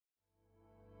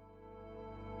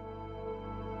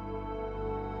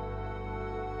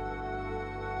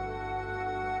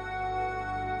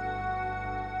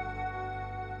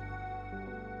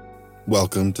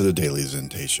Welcome to the Daily Zen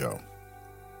Show,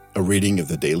 a reading of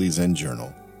the Daily Zen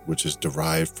Journal, which is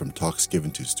derived from talks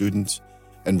given to students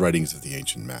and writings of the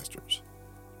ancient masters.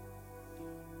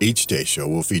 Each Teisho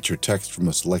will feature text from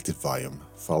a selected volume,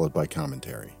 followed by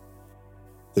commentary.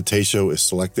 The Teisho is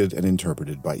selected and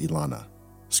interpreted by Ilana,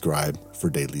 scribe for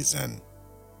Daily Zen.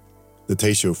 The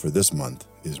Teisho for this month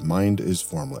is Mind is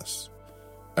Formless,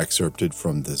 excerpted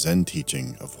from the Zen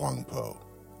teaching of Huang Po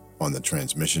on the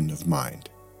transmission of mind,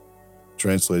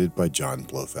 translated by John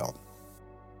Blofeld.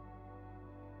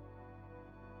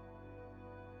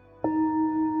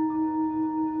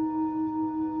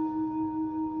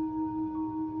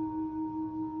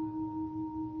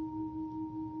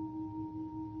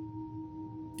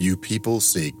 You people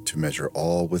seek to measure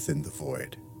all within the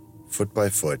void, foot by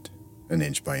foot and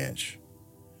inch by inch.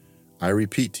 I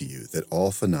repeat to you that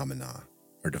all phenomena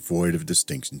are devoid of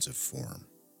distinctions of form.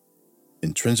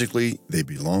 Intrinsically, they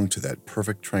belong to that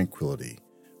perfect tranquility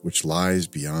which lies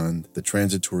beyond the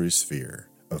transitory sphere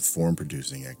of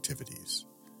form-producing activities.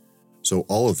 So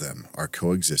all of them are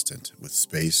coexistent with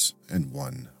space and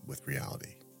one with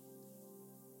reality.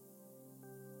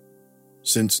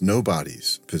 Since no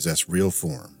bodies possess real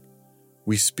form,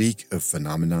 we speak of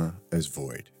phenomena as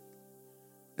void.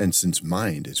 And since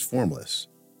mind is formless,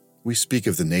 we speak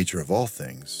of the nature of all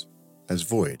things as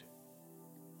void.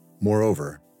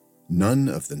 Moreover, none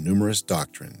of the numerous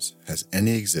doctrines has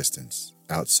any existence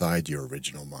outside your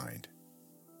original mind.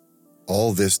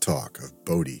 All this talk of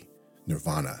Bodhi,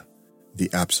 Nirvana, the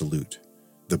Absolute,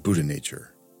 the Buddha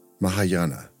nature,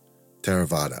 Mahayana,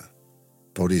 Theravada,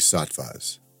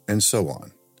 Bodhisattvas, and so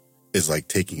on, is like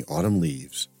taking autumn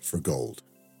leaves for gold.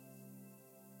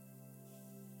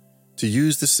 To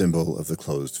use the symbol of the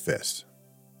closed fist,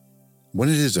 when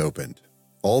it is opened,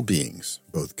 all beings,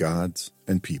 both gods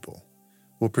and people,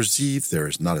 will perceive there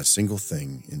is not a single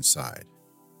thing inside.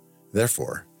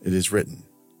 Therefore, it is written,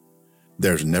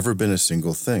 "There's never been a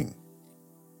single thing.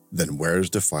 Then where's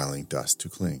defiling dust to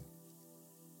cling?"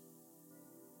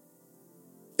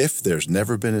 If there's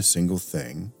never been a single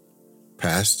thing,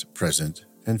 past, present,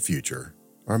 and future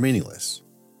are meaningless.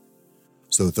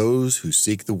 So those who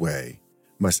seek the way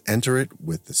must enter it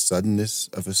with the suddenness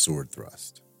of a sword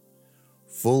thrust.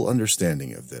 Full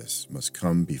understanding of this must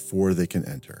come before they can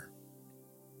enter.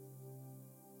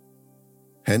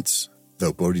 Hence,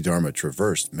 though Bodhidharma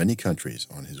traversed many countries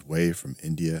on his way from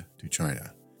India to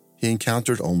China, he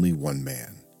encountered only one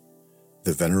man,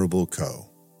 the Venerable Ko,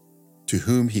 to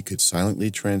whom he could silently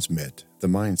transmit the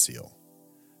mind seal,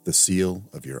 the seal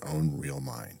of your own real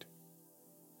mind.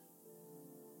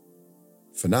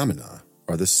 Phenomena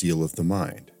are the seal of the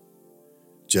mind,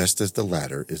 just as the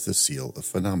latter is the seal of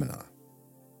phenomena.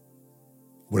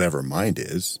 Whatever mind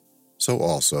is, so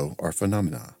also are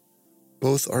phenomena.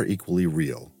 Both are equally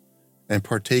real and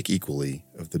partake equally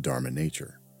of the Dharma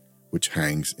nature, which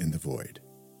hangs in the void.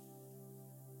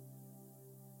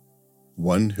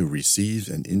 One who receives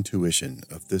an intuition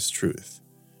of this truth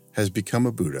has become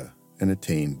a Buddha and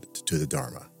attained to the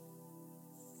Dharma.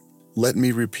 Let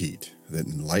me repeat that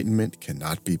enlightenment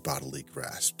cannot be bodily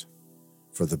grasped,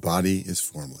 for the body is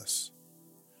formless,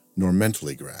 nor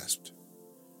mentally grasped,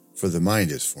 for the mind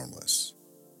is formless,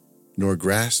 nor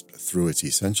grasped through its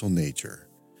essential nature,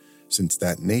 since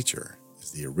that nature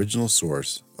is the original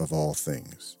source of all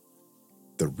things,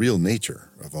 the real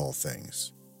nature of all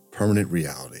things, permanent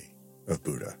reality of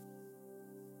Buddha.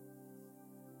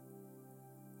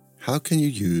 How can you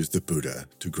use the Buddha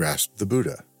to grasp the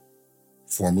Buddha?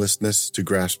 Formlessness to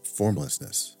grasp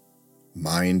formlessness,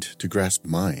 mind to grasp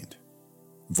mind,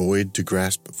 void to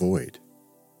grasp void,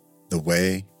 the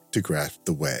way to grasp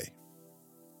the way.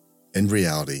 In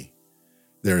reality,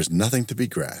 there is nothing to be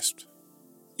grasped.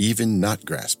 Even not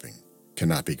grasping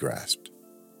cannot be grasped.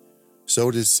 So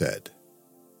it is said,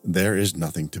 there is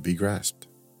nothing to be grasped.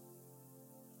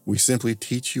 We simply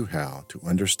teach you how to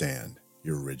understand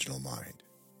your original mind.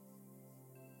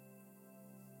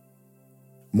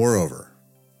 Moreover,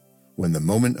 when the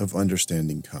moment of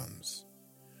understanding comes,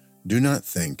 do not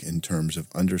think in terms of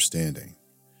understanding,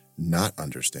 not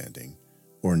understanding,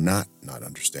 or not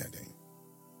understanding,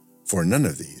 for none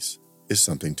of these is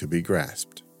something to be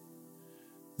grasped.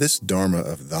 This Dharma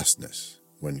of thusness,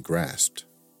 when grasped,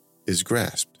 is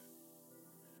grasped.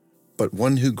 But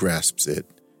one who grasps it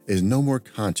is no more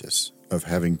conscious of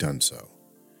having done so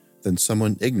than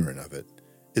someone ignorant of it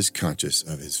is conscious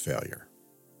of his failure.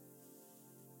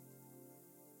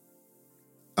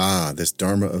 Ah, this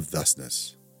Dharma of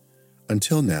thusness.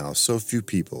 Until now, so few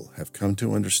people have come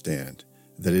to understand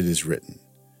that it is written,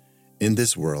 "In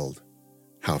this world,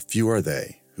 how few are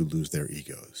they who lose their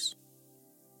egos."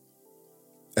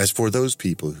 As for those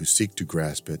people who seek to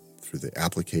grasp it through the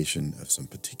application of some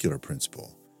particular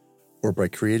principle, or by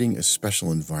creating a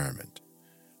special environment,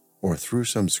 or through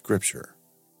some scripture,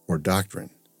 or doctrine,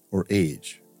 or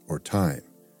age, or time,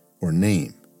 or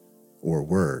name, or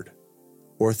word,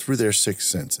 or through their six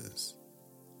senses.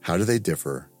 How do they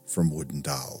differ from wooden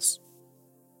dolls?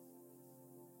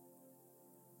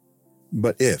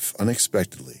 But if,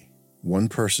 unexpectedly, one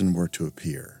person were to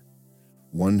appear,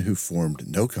 one who formed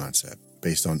no concept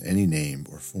based on any name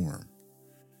or form,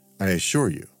 I assure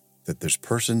you that this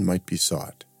person might be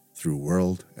sought through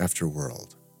world after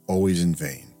world, always in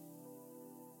vain.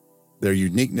 Their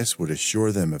uniqueness would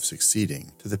assure them of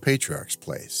succeeding to the patriarch's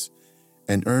place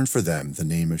and earn for them the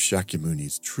name of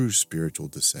Shakyamuni's true spiritual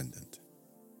descendant.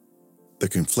 The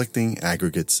conflicting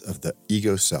aggregates of the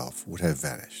ego self would have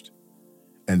vanished,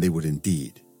 and they would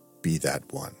indeed be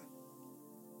that one.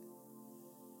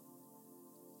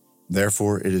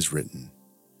 Therefore it is written,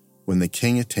 when the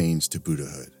king attains to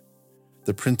Buddhahood,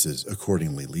 the princes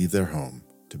accordingly leave their home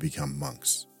to become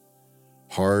monks.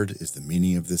 Hard is the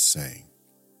meaning of this saying.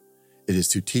 It is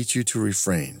to teach you to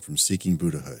refrain from seeking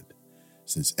Buddhahood,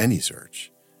 since any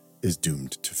search is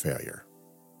doomed to failure.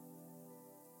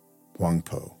 Huang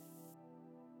Po.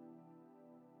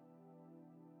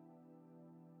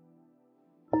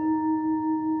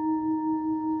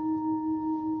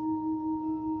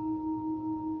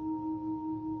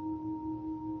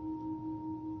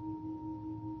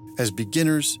 As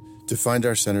beginners, to find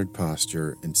our centered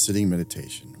posture in sitting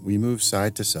meditation, we move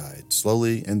side to side,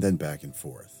 slowly and then back and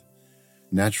forth,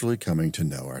 naturally coming to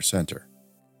know our center.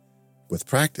 With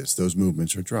practice, those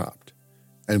movements are dropped,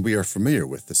 and we are familiar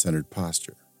with the centered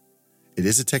posture. It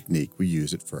is a technique we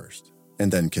use at first,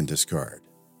 and then can discard.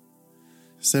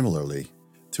 Similarly,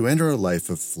 to enter a life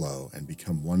of flow and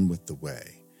become one with the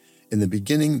way, in the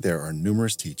beginning there are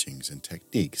numerous teachings and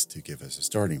techniques to give us a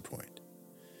starting point.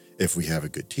 If we have a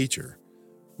good teacher,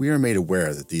 we are made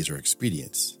aware that these are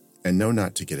expedients and know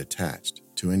not to get attached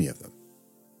to any of them.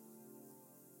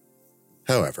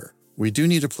 However, we do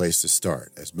need a place to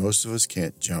start, as most of us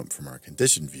can't jump from our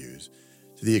conditioned views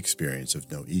to the experience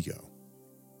of no ego.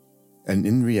 And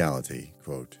in reality,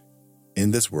 quote,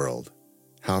 in this world,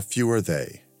 how few are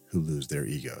they who lose their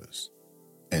egos,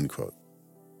 end quote.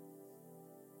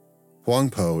 Huang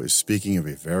Po is speaking of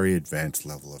a very advanced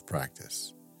level of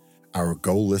practice, our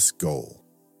goalless goal,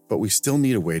 but we still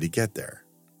need a way to get there.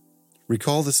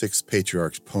 Recall the sixth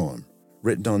patriarch's poem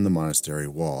written on the monastery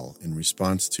wall in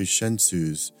response to Shen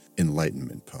Tzu's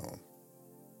enlightenment poem.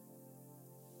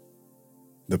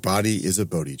 The body is a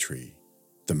Bodhi tree.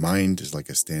 The mind is like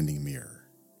a standing mirror.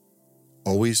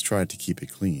 Always try to keep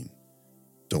it clean.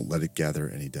 Don't let it gather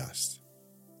any dust.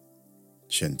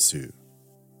 Shen Tzu.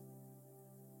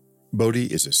 Bodhi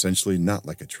is essentially not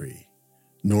like a tree,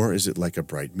 nor is it like a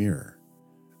bright mirror.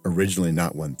 Originally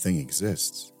not one thing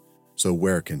exists, so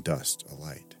where can dust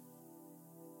alight?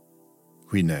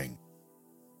 Huineng.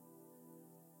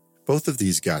 Both of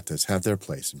these gathas have their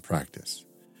place in practice.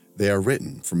 They are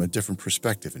written from a different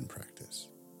perspective in practice.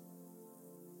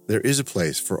 There is a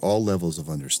place for all levels of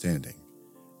understanding,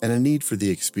 and a need for the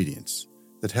expedients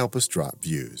that help us drop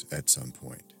views at some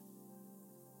point.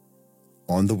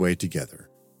 On the way together,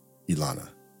 Ilana,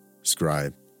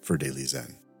 scribe for Daily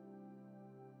Zen.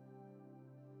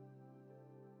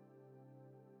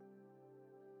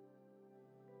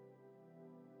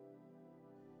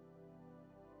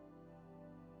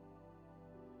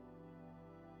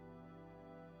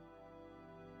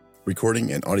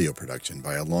 Recording and audio production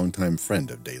by a longtime friend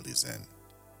of Daily Zen.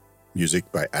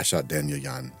 Music by Ashat Daniel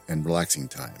Yan and Relaxing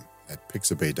Time at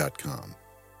pixabay.com.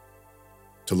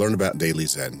 To learn about Daily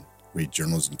Zen, read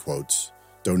journals and quotes,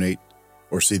 donate,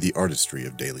 or see the artistry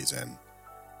of Daily Zen,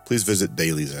 please visit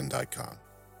dailyzen.com.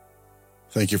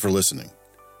 Thank you for listening,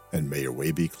 and may your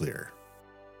way be clear.